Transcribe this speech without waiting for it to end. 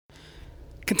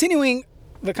Continuing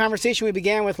the conversation we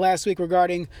began with last week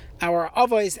regarding our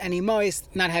avos and imois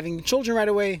not having children right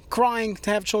away, crying to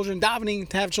have children, davening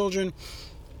to have children.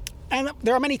 And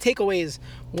there are many takeaways.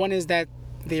 One is that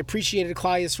they appreciated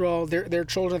Klal Yisrael, their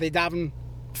children, they daven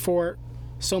for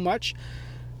so much.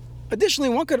 Additionally,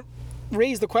 one could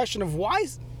raise the question of why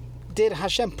did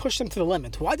Hashem push them to the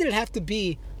limit? Why did it have to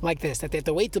be like this, that they have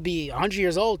to wait to be 100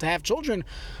 years old to have children?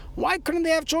 Why couldn't they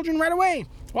have children right away?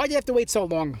 Why do you have to wait so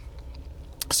long?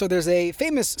 So there's a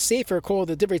famous sefer called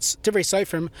the Divrei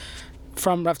Seifrim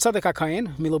from Rav Tzadok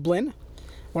HaKohen, Milublin,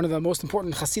 one of the most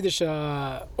important Hasidic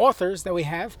authors that we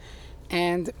have.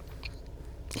 And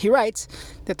he writes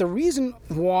that the reason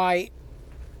why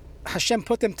Hashem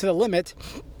put them to the limit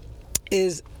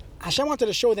is Hashem wanted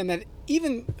to show them that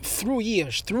even through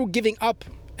years, through giving up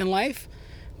in life,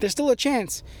 there's still a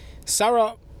chance.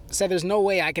 Sarah said there's no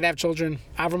way I could have children.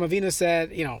 Avram Avinu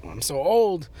said, I'm so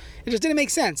old. It just didn't make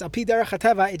sense. Al pi derech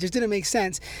hateva, it just didn't make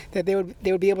sense that they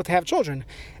would be able to have children.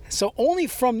 So only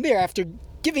from there, after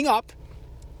giving up,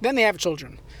 then they have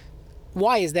children.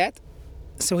 Why is that?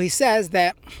 So he says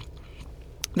that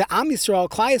the Am Yisrael,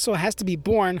 Klal Yisrael, has to be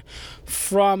born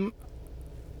from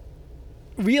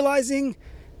realizing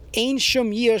Ein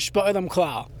shum yish ba'adam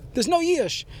klal. There's no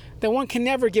yish, that one can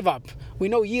never give up. We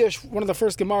know yish, one of the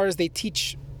first Gemaras they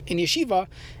teach in yeshiva,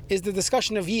 is the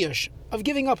discussion of yish, of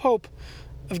giving up hope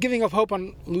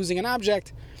on losing an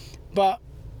object. But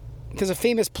there's a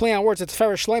famous play on words that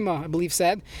Tiferes Shlomo, I believe,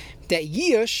 said that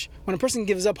yish, when a person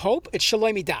gives up hope, it's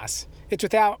shalom das. It's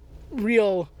without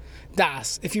real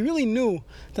das. If you really knew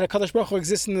that HaKadosh Baruch Hu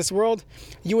exists in this world,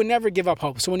 you would never give up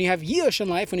hope. So when you have yish in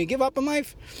life, when you give up in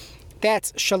life,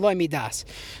 that's shalom das.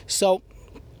 So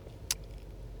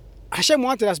Hashem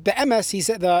wanted us, be'emes, he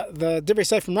said, the Divrei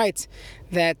Seifrim writes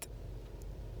that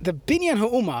the binyan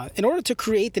ha'umah, in order to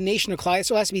create the nation of Klal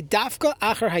Yisrael, has to be dafka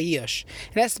achar hayish.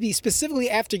 It has to be specifically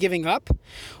after giving up.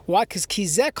 Why? Because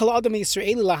kizeh kol adam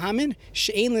yisraeli lahamin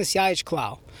she'ein lis yayish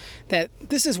klal. That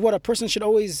this is what a person should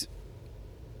always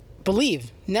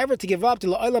believe, never to give up. To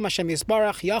la'olam Hashem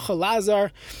yisbarach yachol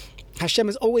lazar. Hashem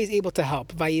is always able to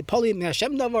help. Vayipolim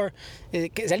Hashem davar.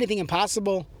 Is anything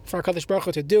impossible for HaKadosh Baruch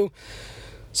Hu to do?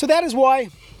 So that is why,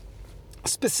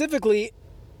 specifically,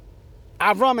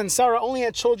 Avram and Sarah only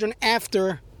had children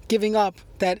after giving up,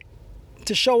 that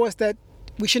to show us that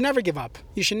we should never give up.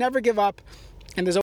 You should never give up, and there's